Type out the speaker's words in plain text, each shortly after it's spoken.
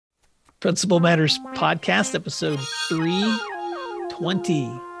Principal Matters Podcast, episode 320.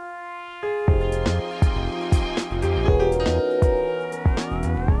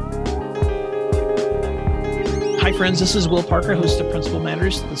 Hi, friends. This is Will Parker, host of Principal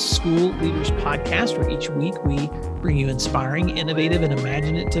Matters, the School Leaders Podcast, where each week we bring you inspiring, innovative, and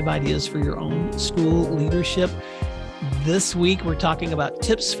imaginative ideas for your own school leadership. This week, we're talking about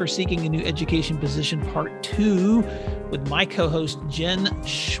tips for seeking a new education position, part 2, with my co-host, Jen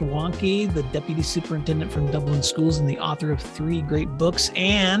Schwanke, the Deputy Superintendent from Dublin Schools and the author of 3 great books,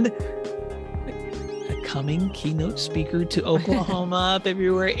 and a coming keynote speaker to Oklahoma,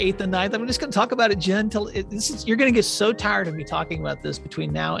 February 8th and 9th. I'm just going to talk about it, Jen. You're going to get so tired of me talking about this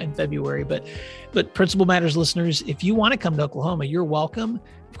between now and February. But Principal Matters listeners, if you want to come to Oklahoma, you're welcome.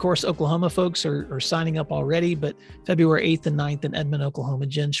 Of course, Oklahoma folks are signing up already, but February 8th and 9th in Edmond, Oklahoma,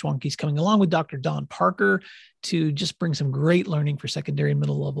 Jen Schwanke is coming along with Dr. Don Parker to just bring some great learning for secondary and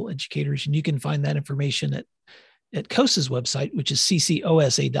middle level educators. And you can find that information at COSA's website, which is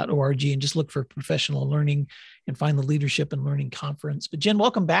ccosa.org, and just look for professional learning and find the Leadership and Learning Conference. But Jen,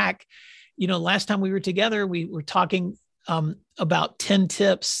 welcome back. You know, last time we were together, we were talking about 10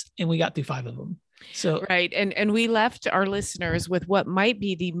 tips and we got through 5 of them. So right. And we left our listeners with what might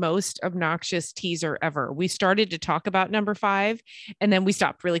be the most obnoxious teaser ever. We started to talk about number 5 and then we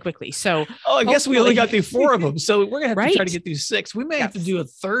stopped really quickly. So I guess we only got through 4 of them. So we're gonna have to try to get through 6. We may have to do a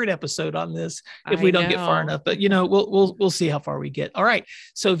 3rd episode on this if we don't get far enough, but we'll see how far we get. All right.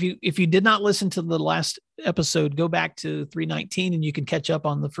 So if you did not listen to the last episode, go back to 319 and you can catch up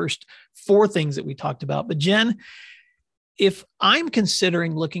on the first 4 things that we talked about. But Jen, if I'm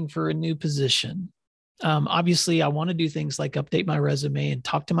considering looking for a new position, obviously I want to do things like update my resume and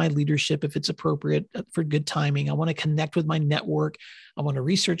talk to my leadership if it's appropriate for good timing. I want to connect with my network. I want to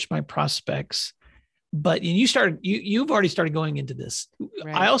research my prospects. But you've already started going into this.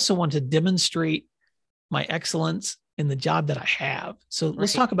 Right. I also want to demonstrate my excellence in the job that I have. So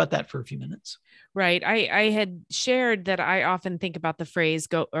let's talk about that for a few minutes. Right. I had shared that I often think about the phrase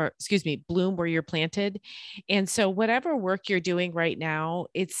bloom where you're planted. And so whatever work you're doing right now,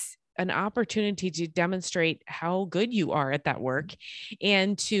 it's an opportunity to demonstrate how good you are at that work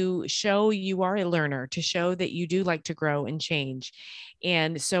and to show you are a learner, to show that you do like to grow and change.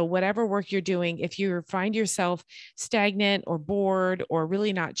 And so whatever work you're doing, if you find yourself stagnant or bored or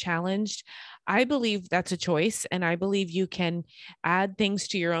really not challenged, I believe that's a choice. And I believe you can add things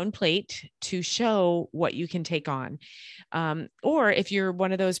to your own plate to show what you can take on. Or if you're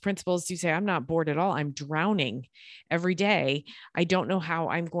one of those principals, you say, I'm not bored at all. I'm drowning every day. I don't know how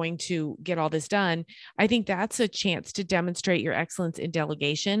I'm going to get all this done. I think that's a chance to demonstrate your excellence in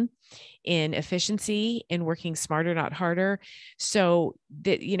delegation, in efficiency, in working smarter, not harder. So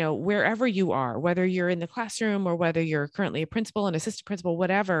that, wherever you are, whether you're in the classroom or whether you're currently a principal, an assistant principal,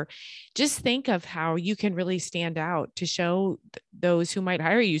 whatever, just think of how you can really stand out to show those who might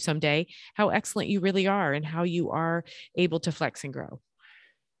hire you someday how excellent you really are and how you are able to flex and grow.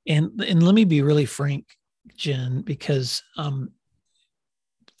 And let me be really frank, Jen, because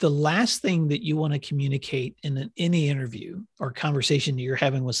the last thing that you want to communicate in any interview or conversation that you're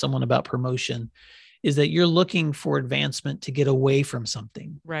having with someone about promotion is that you're looking for advancement to get away from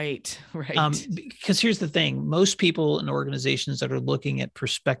something. Right. Because here's the thing. Most people in organizations that are looking at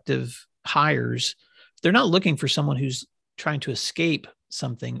prospective hires, they're not looking for someone who's trying to escape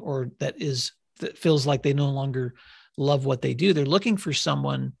something or that feels like they no longer love what they do. They're looking for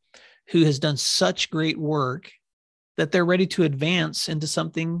someone who has done such great work that they're ready to advance into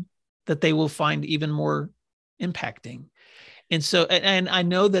something that they will find even more impacting. And so, and I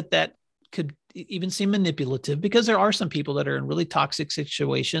know that could even seem manipulative because there are some people that are in really toxic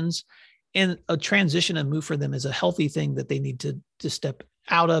situations, and a transition and move for them is a healthy thing that they need to step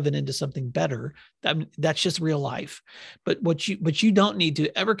out of and into something better. That's just real life. But what you don't need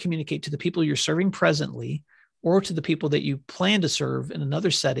to ever communicate to the people you're serving presently or to the people that you plan to serve in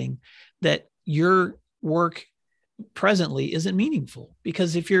another setting that your work presently isn't meaningful,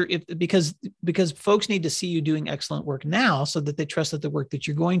 because because folks need to see you doing excellent work now so that they trust that the work that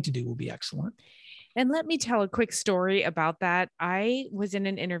you're going to do will be excellent. And let me tell a quick story about that. I was in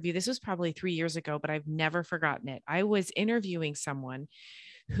an interview. This was probably 3 years ago, but I've never forgotten it. I was interviewing someone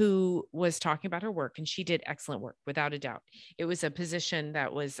who was talking about her work, and she did excellent work without a doubt. It was a position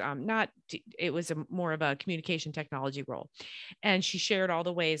that was more of a communication technology role. And she shared all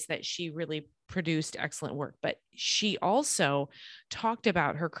the ways that she really produced excellent work, but she also talked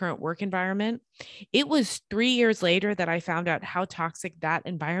about her current work environment. It was 3 years later that I found out how toxic that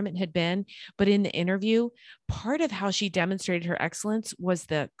environment had been. But in the interview, part of how she demonstrated her excellence was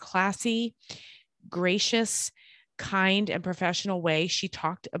the classy, gracious, kind and professional way she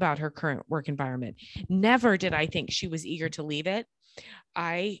talked about her current work environment. Never did I think she was eager to leave it.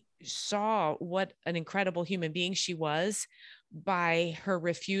 I saw what an incredible human being she was by her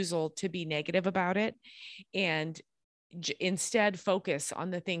refusal to be negative about it, and instead focus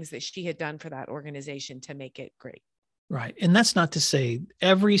on the things that she had done for that organization to make it great. Right. And that's not to say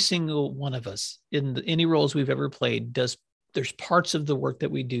every single one of us in any roles we've ever played there's parts of the work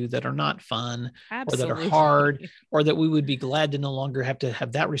that we do that are not fun. Absolutely. Or that are hard, or that we would be glad to no longer have to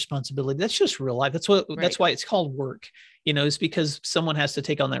have that responsibility. That's just real life. That's why it's called work. It's because someone has to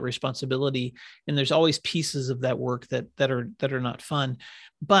take on that responsibility, and there's always pieces of that work that are not fun.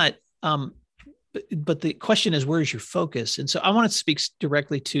 But the question is, where is your focus? And so I want to speak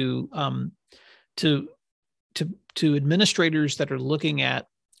directly to administrators that are looking at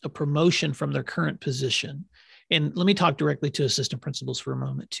a promotion from their current position. And let me talk directly to assistant principals for a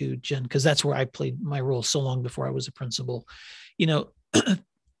moment too, Jen, because that's where I played my role so long before I was a principal.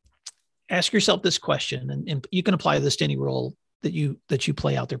 Ask yourself this question, and you can apply this to any role that you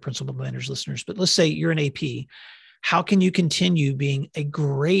play out there, principal, managers, listeners. But let's say you're an AP. How can you continue being a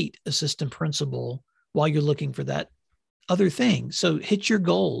great assistant principal while you're looking for that other thing? So hit your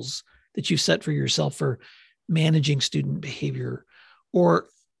goals that you've set for yourself for managing student behavior, or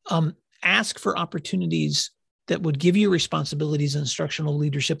ask for opportunities that would give you responsibilities and instructional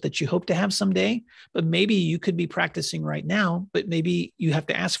leadership that you hope to have someday, but maybe you could be practicing right now, but maybe you have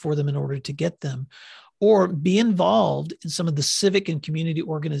to ask for them in order to get them. Or be involved in some of the civic and community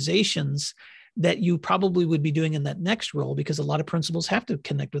organizations that you probably would be doing in that next role, because a lot of principals have to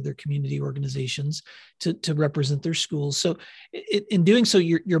connect with their community organizations to represent their schools. So in doing so,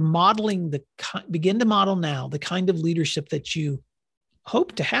 you're modeling begin to model now the kind of leadership that you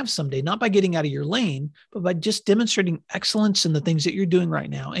hope to have someday, not by getting out of your lane, but by just demonstrating excellence in the things that you're doing right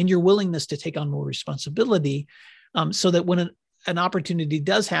now, and your willingness to take on more responsibility, so that when an opportunity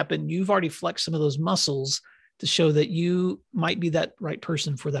does happen, you've already flexed some of those muscles to show that you might be that right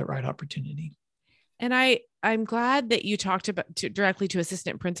person for that right opportunity. And I'm glad that you talked about directly to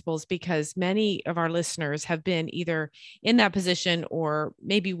assistant principals, because many of our listeners have been either in that position or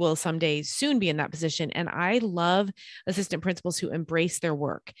maybe will someday soon be in that position. And I love assistant principals who embrace their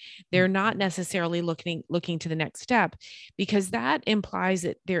work. They're not necessarily looking to the next step, because that implies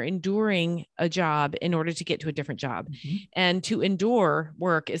that they're enduring a job in order to get to a different job. Mm-hmm. And to endure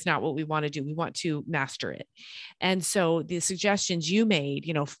work is not what we want to do. We want to master it. And so the suggestions you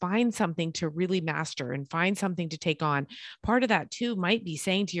made, find something to really master and find something to take on. Part of that too might be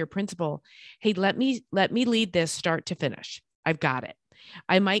saying to your principal, hey, let me lead this start to finish. I've got it.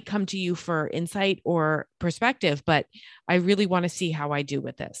 I might come to you for insight or perspective, but I really want to see how I do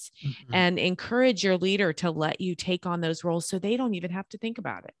with this. Mm-hmm. And encourage your leader to let you take on those roles so they don't even have to think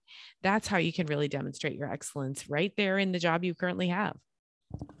about it. That's how you can really demonstrate your excellence right there in the job you currently have.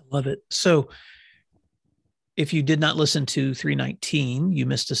 I love it. So if you did not listen to 319, you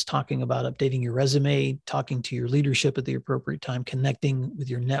missed us talking about updating your resume, talking to your leadership at the appropriate time, connecting with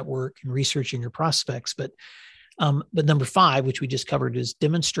your network, and researching your prospects. But number 5, which we just covered, is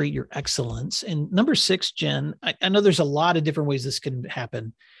demonstrate your excellence. And number 6, Jen, I know there's a lot of different ways this can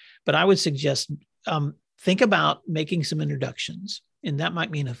happen, but I would suggest think about making some introductions. And that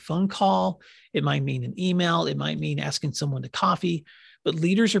might mean a phone call. It might mean an email. It might mean asking someone to coffee. But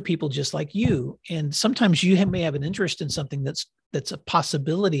leaders are people just like you. And sometimes you may have an interest in something that's a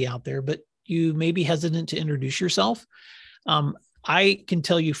possibility out there, but you may be hesitant to introduce yourself. I can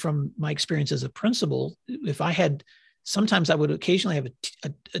tell you from my experience as a principal, sometimes I would occasionally have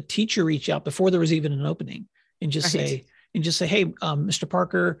a teacher reach out before there was even an opening and just say, hey, Mr.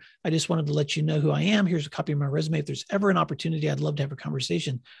 Parker, I just wanted to let you know who I am. Here's a copy of my resume. If there's ever an opportunity, I'd love to have a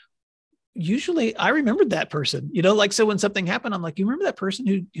conversation. Usually I remembered that person, so when something happened, I'm like, you remember that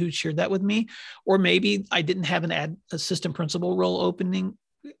person who shared that with me? Or maybe I didn't have an assistant principal role opening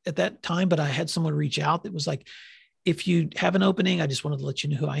at that time, but I had someone reach out that was like, if you have an opening, I just wanted to let you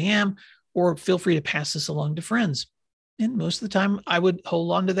know who I am, or feel free to pass this along to friends. And most of the time I would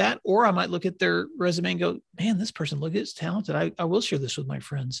hold on to that, or I might look at their resume and go, man, this person looks talented. I will share this with my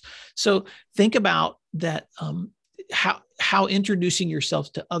friends. So think about that, how introducing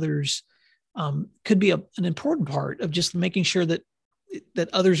yourself to others could be an important part of just making sure that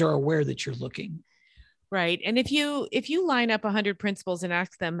others are aware that you're looking. Right. And if you line up 100 principals and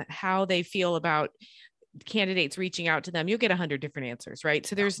ask them how they feel about candidates reaching out to them, you'll get 100 different answers, right?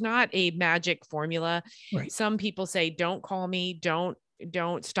 So there's not a magic formula. Right. Some people say, don't call me, don't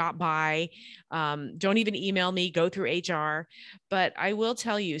stop by, don't even email me, go through HR. But I will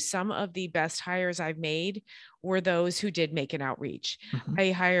tell you, some of the best hires I've made were those who did make an outreach.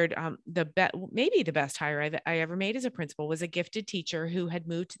 I hired maybe the best hire I ever made as a principal was a gifted teacher who had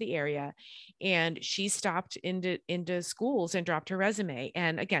moved to the area, and she stopped into schools and dropped her resume.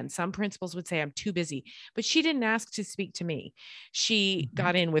 And again, some principals would say, I'm too busy, but she didn't ask to speak to me. She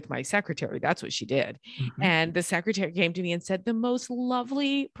got in with my secretary. That's what she did. And the secretary came to me and said, the most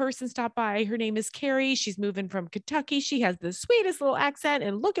lovely person stopped by. Her name is Carrie. She's moving from Kentucky. She has the sweetest little accent.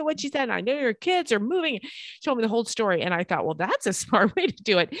 And look at what she said. And I know your kids are moving. She told me the whole story. And I thought, well, that's a smart way to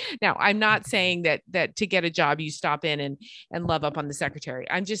do it. Now, I'm not saying that to get a job, you stop in and love up on the secretary.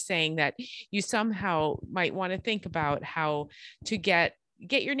 I'm just saying that you somehow might want to think about how to get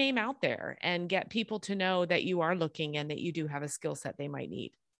your name out there and get people to know that you are looking and that you do have a skill set they might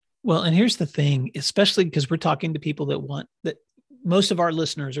need. Well, and here's the thing, especially because we're talking to people that most of our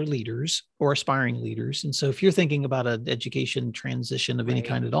listeners are leaders or aspiring leaders. And so if you're thinking about an education transition of any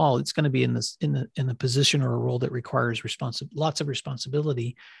kind at all, it's going to be in a position or a role that requires lots of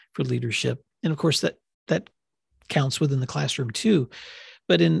responsibility for leadership. And of course that counts within the classroom too.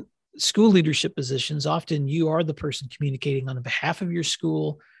 But in school leadership positions, often you are the person communicating on behalf of your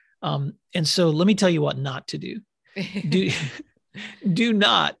school. And so let me tell you what not to do. Do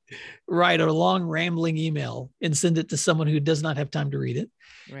not write a long rambling email and send it to someone who does not have time to read it.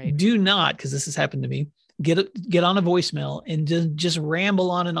 Right. Do not, because this has happened to me, get on a voicemail and just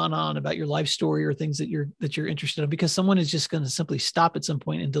ramble on and on about your life story or things that you're interested in, because someone is just going to simply stop at some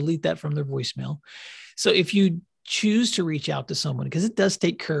point and delete that from their voicemail. So if you choose to reach out to someone, because it does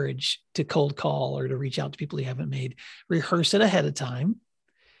take courage to cold call or to reach out to people you haven't made, rehearse it ahead of time,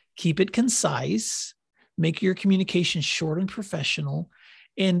 keep it concise, make your communication short and professional,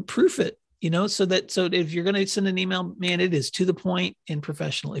 and proof it, so if you're going to send an email, man, it is to the point and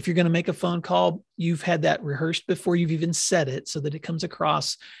professional. If you're going to make a phone call, you've had that rehearsed before you've even said it, so that it comes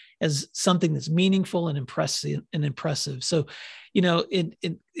across as something that's meaningful and impressive. So, in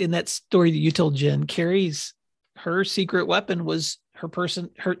that story that you told, Jen, her secret weapon was her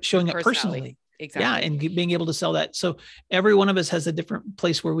showing up personally. Exactly. Yeah. And being able to sell that. So every one of us has a different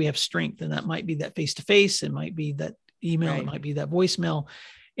place where we have strength. And that might be that face-to-face. It might be that email. Right. It might be that voicemail.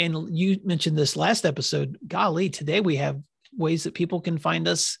 And you mentioned this last episode, golly, today we have ways that people can find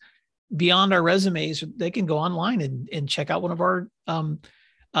us beyond our resumes. They can go online and check out one of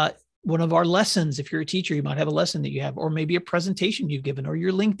our lessons. If you're a teacher, you might have a lesson that you have, or maybe a presentation you've given, or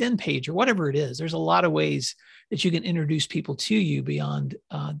your LinkedIn page, or whatever it is. There's a lot of ways that you can introduce people to you beyond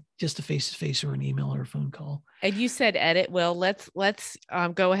just a face-to-face or an email or a phone call. And you said edit. Well, let's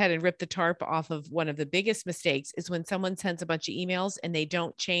go ahead and rip the tarp off of one of the biggest mistakes is when someone sends a bunch of emails and they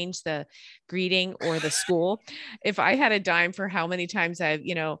don't change the greeting or the school. If I had a dime for how many times I've,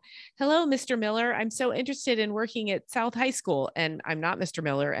 hello, Mr. Miller, I'm so interested in working at South High School, and I'm not Mr.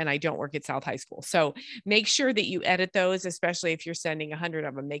 Miller and I don't work at South High School. So make sure that you edit those, especially if you're sending 100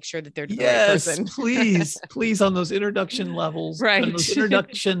 of them, make sure that they're to the right person. please on those introduction levels, right? On those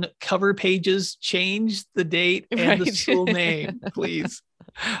introduction cover pages, change the date and the school name, please,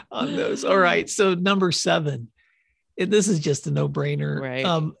 on those. All right. So number 7, this is just a no-brainer.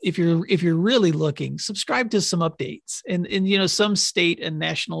 Right. If you're really looking, subscribe to some updates, and some state and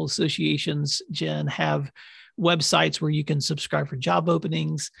national associations, Jen, have websites where you can subscribe for job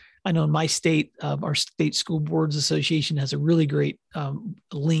openings. I know in my state, our state school boards association has a really great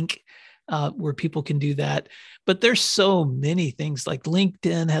link where people can do that. But there's so many things, like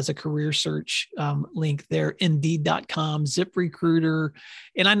LinkedIn has a career search link there, Indeed.com, ZipRecruiter.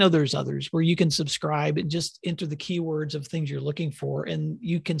 And I know there's others where you can subscribe and just enter the keywords of things you're looking for, and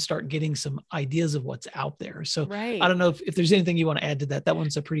you can start getting some ideas of what's out there. So I don't know if there's anything you want to add to that. That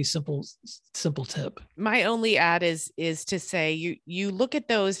one's a pretty simple tip. My only add is to say you look at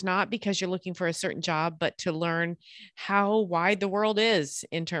those not because you're looking for a certain job, but to learn how wide the world is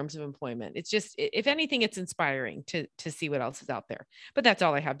in terms of employment. It's just, if anything, it's inspiring to see what else is out there. But that's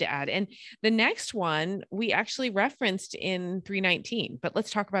all I have to add. And the next one we actually referenced in 319, but let's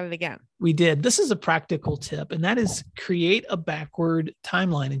talk about it again. We did. This is a practical tip, and that is create a backward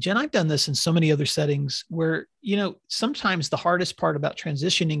timeline. And Jen, I've done this in so many other settings where, sometimes the hardest part about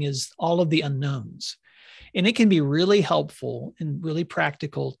transitioning is all of the unknowns. And it can be really helpful and really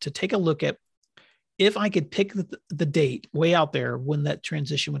practical to take a look at, if I could pick the date way out there when that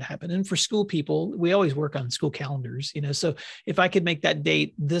transition would happen. And for school people, we always work on school calendars, so if I could make that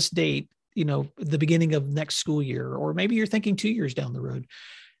date, this date, the beginning of next school year, or maybe you're thinking 2 years down the road,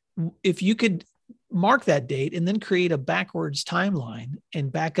 if you could mark that date and then create a backwards timeline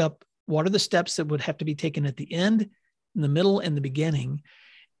and back up, what are the steps that would have to be taken at the end, in the middle, and the beginning?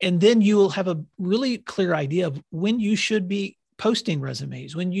 And then you will have a really clear idea of when you should be posting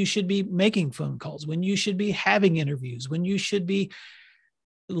resumes, when you should be making phone calls, when you should be having interviews, when you should be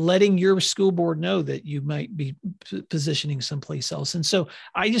letting your school board know that you might be positioning someplace else. And so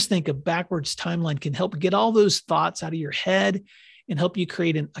I just think a backwards timeline can help get all those thoughts out of your head and help you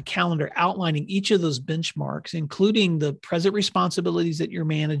create a calendar outlining each of those benchmarks, including the present responsibilities that you're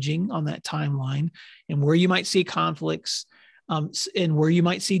managing on that timeline and where you might see conflicts, and where you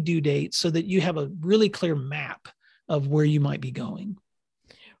might see due dates, so that you have a really clear map of where you might be going.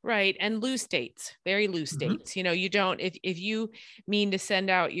 Right. And loose dates, very loose dates. You don't, if you mean to send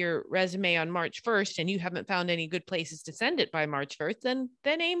out your resume on March 1st and you haven't found any good places to send it by March 1st,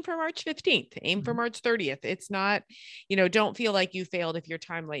 then aim for March 15th, aim for March 30th. It's not, don't feel like you failed if your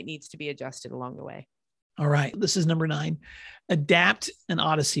timeline needs to be adjusted along the way. All right. This is number 9, adapt an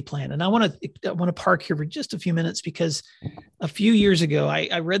Odyssey plan. And I want to park here for just a few minutes, because a few years ago,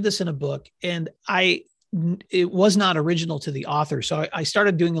 I read this in a book, and it was not original to the author. So I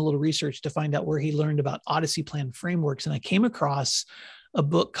started doing a little research to find out where he learned about Odyssey plan frameworks. And I came across a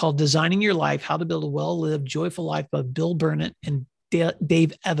book called Designing Your Life, How to Build a Well-Lived, Joyful Life by Bill Burnett and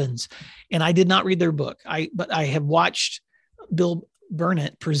Dave Evans. And I did not read their book, but I have watched Bill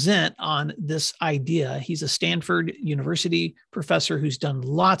Burnett present on this idea. He's a Stanford University professor who's done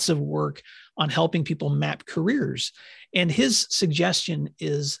lots of work on helping people map careers. And his suggestion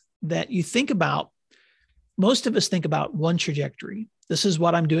is that you think about, most of us think about one trajectory. This is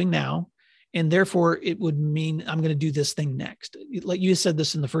what I'm doing now, and therefore it would mean I'm going to do this thing next. Like you said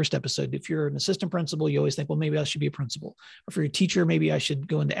this in the first episode, if you're an assistant principal, you always think, well, maybe I should be a principal. Or if you're a teacher, maybe I should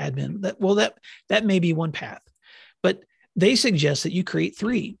go into admin. That may be one path. But they suggest that you create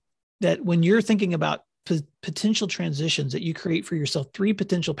 3, that when you're thinking about potential transitions, that you create for yourself 3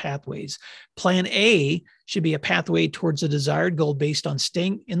 potential pathways. Plan A should be a pathway towards a desired goal based on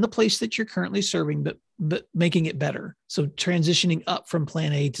staying in the place that you're currently serving, but making it better. So transitioning up from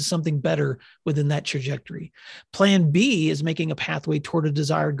plan A to something better within that trajectory. Plan B is making a pathway toward a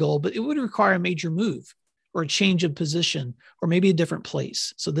desired goal, but it would require a major move or a change of position or maybe a different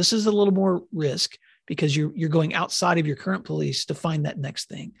place. So this is a little more risk, because you're going outside of your current place to find that next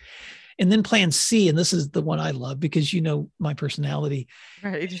thing. And then plan C, and this is the one I love because my personality,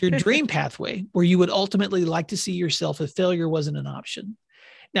 right? Your dream pathway, where you would ultimately like to see yourself if failure wasn't an option.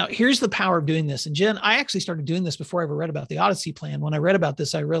 Now, here's the power of doing this. And Jen, I actually started doing this before I ever read about the Odyssey plan. When I read about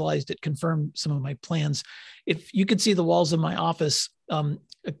this, I realized it confirmed some of my plans. If you could see the walls of my office a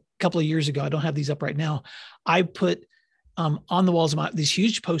couple of years ago, I don't have these up right now. I put on the walls of these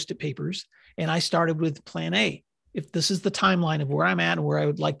huge Post-it papers, and I started with plan A. If this is the timeline of where I'm at and where I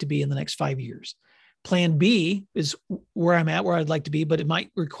would like to be in the next 5 years. Plan B is where I'm at, where I'd like to be, but it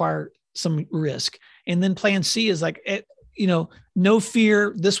might require some risk. And then plan C is like, no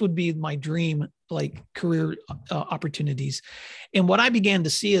fear. This would be my dream, like career opportunities. And what I began to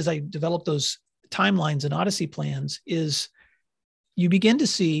see as I developed those timelines and Odyssey plans is you begin to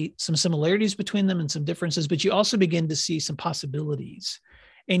see some similarities between them and some differences, but you also begin to see some possibilities.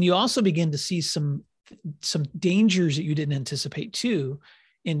 And you also begin to see some dangers that you didn't anticipate too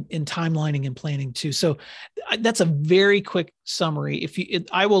in timelining and planning too. So that's a very quick summary.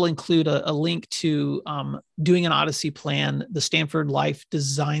 I will include a link to doing an Odyssey plan, the Stanford Life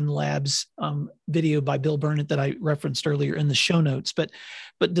Design Labs video by Bill Burnett that I referenced earlier in the show notes. But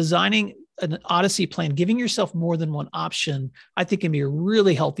designing an Odyssey plan, giving yourself more than one option, I think can be a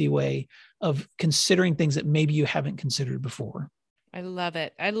really healthy way of considering things that maybe you haven't considered before. I love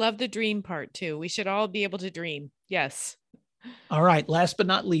it. I love the dream part too. We should all be able to dream. Yes. All right. Last but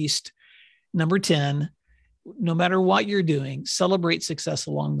not least, number 10, no matter what you're doing, celebrate success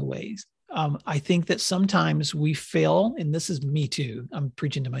along the ways. I think that sometimes we fail, and this is me too, I'm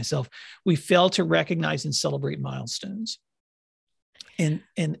preaching to myself, we fail to recognize and celebrate milestones. And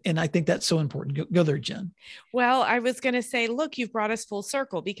I think that's so important. Go there, Jen. Well, I was going to say, look, you've brought us full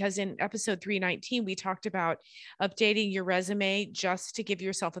circle, because in episode 319, we talked about updating your resume just to give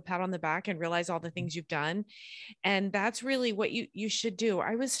yourself a pat on the back and realize all the things you've done. And that's really what you should do.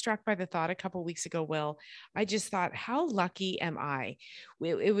 I was struck by the thought a couple of weeks ago, Will. I just thought, how lucky am I?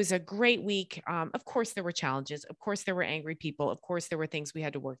 It was a great week. Of course, there were challenges. Of course, there were angry people. Of course, there were things we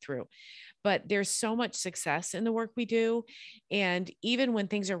had to work through. But there's so much success in the work we do. And even when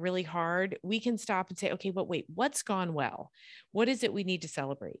things are really hard, we can stop and say, okay, but wait, what's gone well? What is it we need to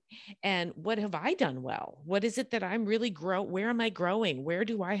celebrate? And what have I done well? What is it that I'm really where am I growing? Where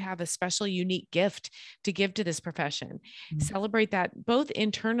do I have a special, unique gift to give to this profession? Mm-hmm. Celebrate that both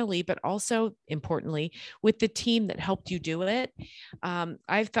internally, but also importantly with the team that helped you do it.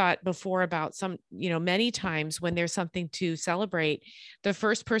 I've thought before about many times when there's something to celebrate, the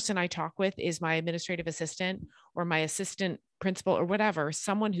first person I talk with is my administrative assistant or my assistant principal or whatever,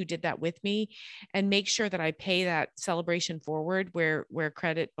 someone who did that with me, and make sure that I pay that celebration forward where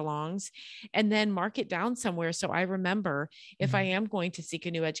credit belongs, and then mark it down somewhere. So I remember if I am going to seek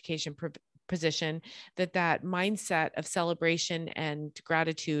a new education position, that mindset of celebration and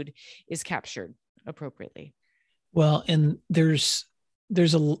gratitude is captured appropriately. Well, and there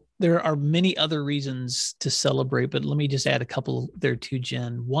are many other reasons to celebrate, but let me just add a couple there too,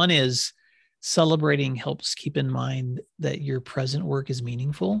 Jen. One is celebrating helps keep in mind that your present work is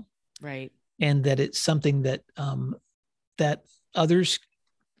meaningful, right? And that it's something that that others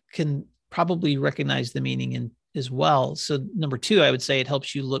can probably recognize the meaning in as well. So number two, I would say it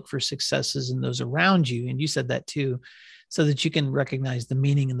helps you look for successes in those around you, and you said that too, so that you can recognize the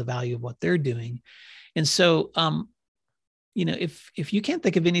meaning and the value of what they're doing. And so, if you can't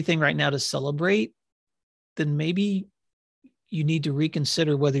think of anything right now to celebrate, then maybe you need to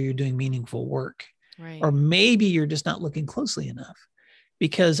reconsider whether you're doing meaningful work, right? Or maybe you're just not looking closely enough,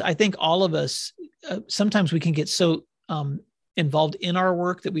 because I think all of us, sometimes we can get so involved in our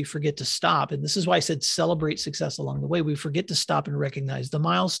work that we forget to stop. And this is why I said celebrate success along the way. We forget to stop and recognize the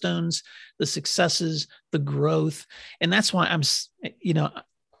milestones, the successes, the growth. And that's why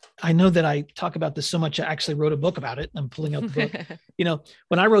I know that I talk about this so much. I actually wrote a book about it. I'm pulling out the book.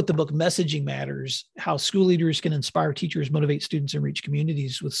 When I wrote the book, Messaging Matters, How School Leaders Can Inspire Teachers, Motivate Students, and Reach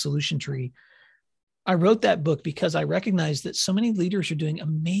Communities with Solution Tree. I wrote that book because I recognized that so many leaders are doing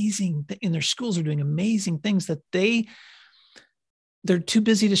amazing in their schools, are doing amazing things that they're too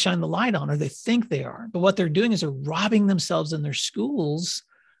busy to shine the light on, or they think they are. But what they're doing is they're robbing themselves in their schools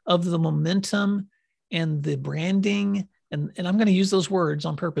of the momentum and the branding. And I'm going to use those words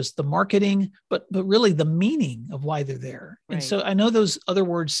on purpose, the marketing, but really the meaning of why they're there. Right. And so I know those other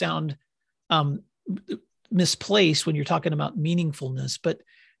words sound misplaced when you're talking about meaningfulness, but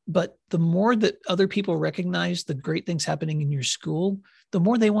the more that other people recognize the great things happening in your school, the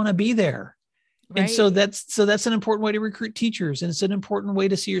more they want to be there. Right. And so that's an important way to recruit teachers. And it's an important way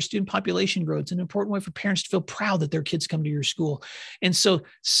to see your student population grow. It's an important way for parents to feel proud that their kids come to your school. And so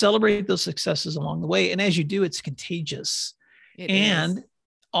celebrate those successes along the way. And as you do, it's contagious. And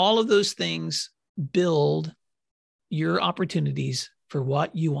all of those things build your opportunities for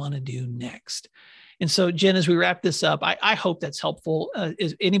what you want to do next. And so, Jen, as we wrap this up, I hope that's helpful.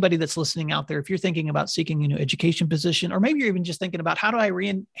 Is anybody that's listening out there, if you're thinking about seeking a new education position, or maybe you're even just thinking about how do I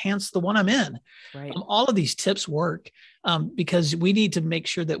enhance the one I'm in? Right. All of these tips work because we need to make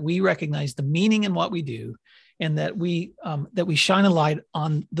sure that we recognize the meaning in what we do, and that we shine a light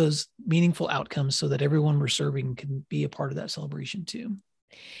on those meaningful outcomes so that everyone we're serving can be a part of that celebration too.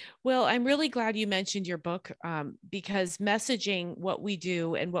 Well, I'm really glad you mentioned your book because messaging what we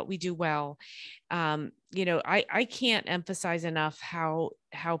do and what we do well, I can't emphasize enough how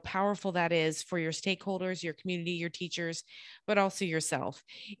powerful that is for your stakeholders, your community, your teachers, but also yourself.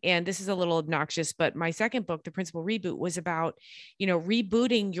 And this is a little obnoxious, but my second book, The Principal Reboot, was about,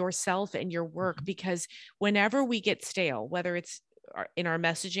 rebooting yourself and your work, because whenever we get stale, whether it's in our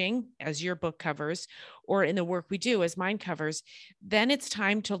messaging, as your book covers, or in the work we do, as mine covers, then it's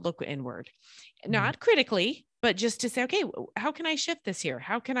time to look inward, not critically, but just to say, okay, how can I shift this here?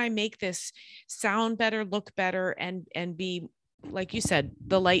 How can I make this sound better, look better, and be, like you said,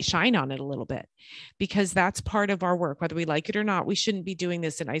 the light shine on it a little bit, because that's part of our work, whether we like it or not. We shouldn't be doing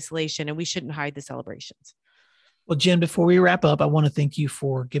this in isolation, and we shouldn't hide the celebrations. Well, Jen, before we wrap up, I want to thank you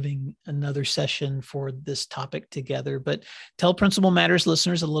for giving another session for this topic together, but tell Principal Matters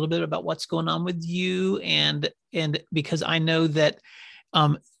listeners a little bit about what's going on with you. And because I know that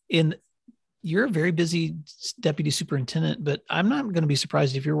you're a very busy deputy superintendent, but I'm not going to be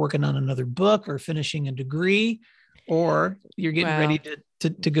surprised if you're working on another book or finishing a degree, or you're getting ready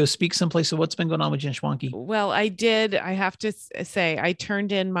to go speak someplace. So what's been going on with Jen Schwanke? Well, I have to say, I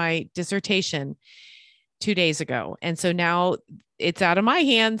turned in my dissertation 2 days ago. And so now it's out of my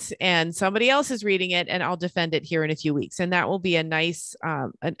hands and somebody else is reading it, and I'll defend it here in a few weeks. And that will be a nice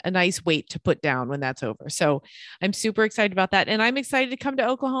weight to put down when that's over. So I'm super excited about that. And I'm excited to come to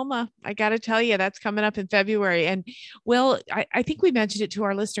Oklahoma. I got to tell you, that's coming up in February. And Will, I think we mentioned it to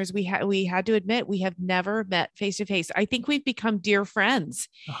our listeners. We had to admit, we have never met face to face. I think we've become dear friends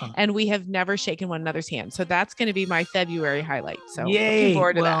and we have never shaken one another's hand. So that's going to be my February highlight. So looking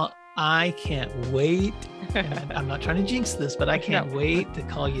forward to that. I can't wait. And I'm not trying to jinx this, but I can't wait to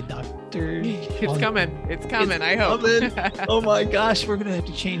call you Dr. It's coming. It's coming. I hope. Oh my gosh, we're gonna have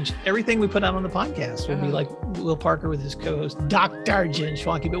to change everything we put out on the podcast. We'll be like Will Parker with his co-host Dr. Jen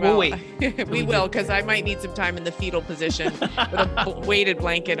Schwanke, but we'll wait. We will, because I might need some time in the fetal position with a weighted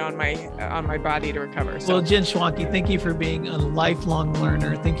blanket on my body to recover. So. Well, Jen Schwanke, thank you for being a lifelong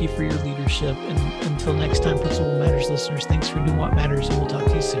learner. Thank you for your leadership. And until next time, Principal Matters listeners, thanks for doing what matters, and we'll talk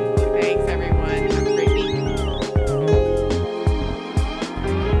to you soon. Thanks, everyone. Have a great week.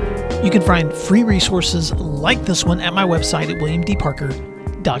 You can find free resources like this one at my website at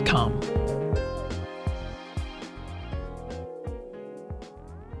williamdparker.com.